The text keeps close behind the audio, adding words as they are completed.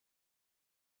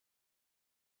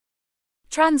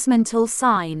Transmantle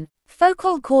sign.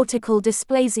 Focal cortical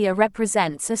dysplasia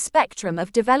represents a spectrum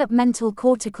of developmental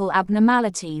cortical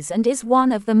abnormalities and is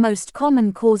one of the most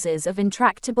common causes of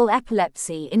intractable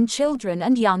epilepsy in children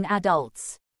and young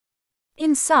adults.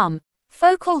 In some,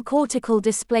 focal cortical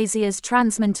dysplasia's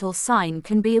transmantle sign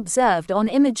can be observed on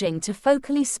imaging to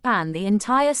focally span the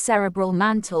entire cerebral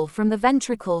mantle from the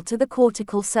ventricle to the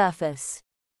cortical surface.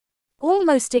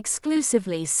 Almost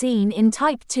exclusively seen in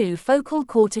type 2 focal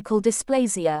cortical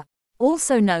dysplasia,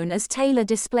 also known as talar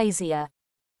dysplasia.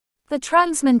 The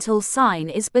transmantle sign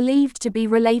is believed to be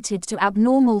related to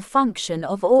abnormal function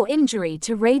of or injury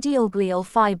to radial glial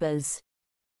fibers.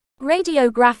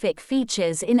 Radiographic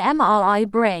features in MRI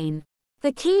brain.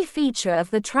 The key feature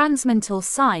of the transmantle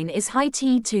sign is high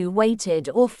T2 weighted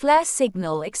or flare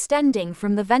signal extending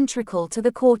from the ventricle to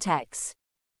the cortex.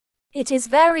 It is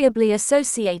variably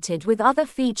associated with other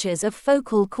features of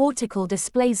focal cortical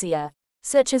dysplasia,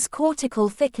 such as cortical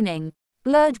thickening,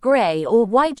 blurred gray or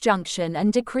white junction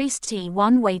and decreased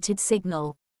T1 weighted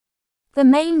signal. The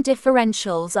main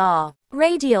differentials are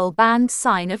radial band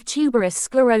sign of tuberous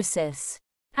sclerosis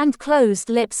and closed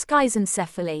lip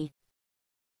schizencephaly.